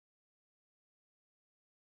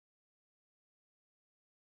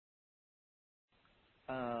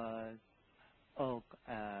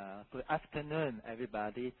Good afternoon,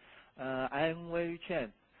 everybody. I'm Wei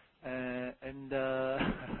Chen, and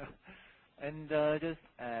just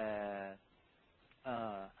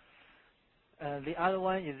the other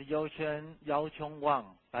one is Yao Chong Wang,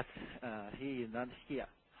 but he is not here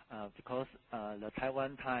because the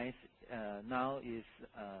Taiwan time now is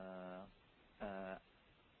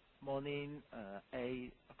morning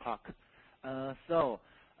 8 o'clock. So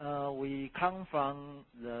we come from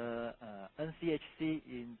the NCHC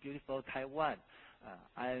in beautiful Taiwan.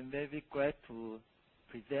 I'm very glad to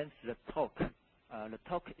present the talk. The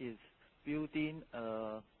talk is building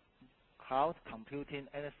a cloud computing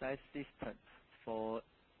analysis system for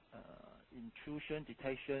intrusion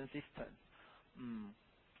detection system.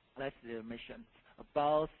 That's the mission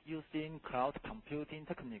about using cloud computing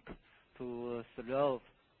technique to solve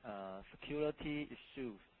security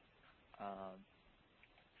issues.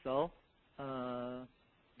 So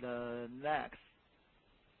the next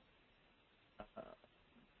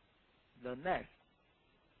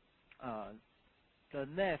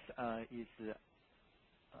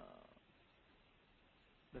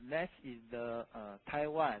is the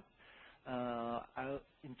Taiwan. I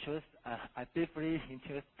briefly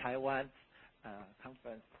introduce Taiwan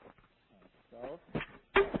conference.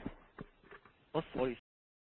 Sorry.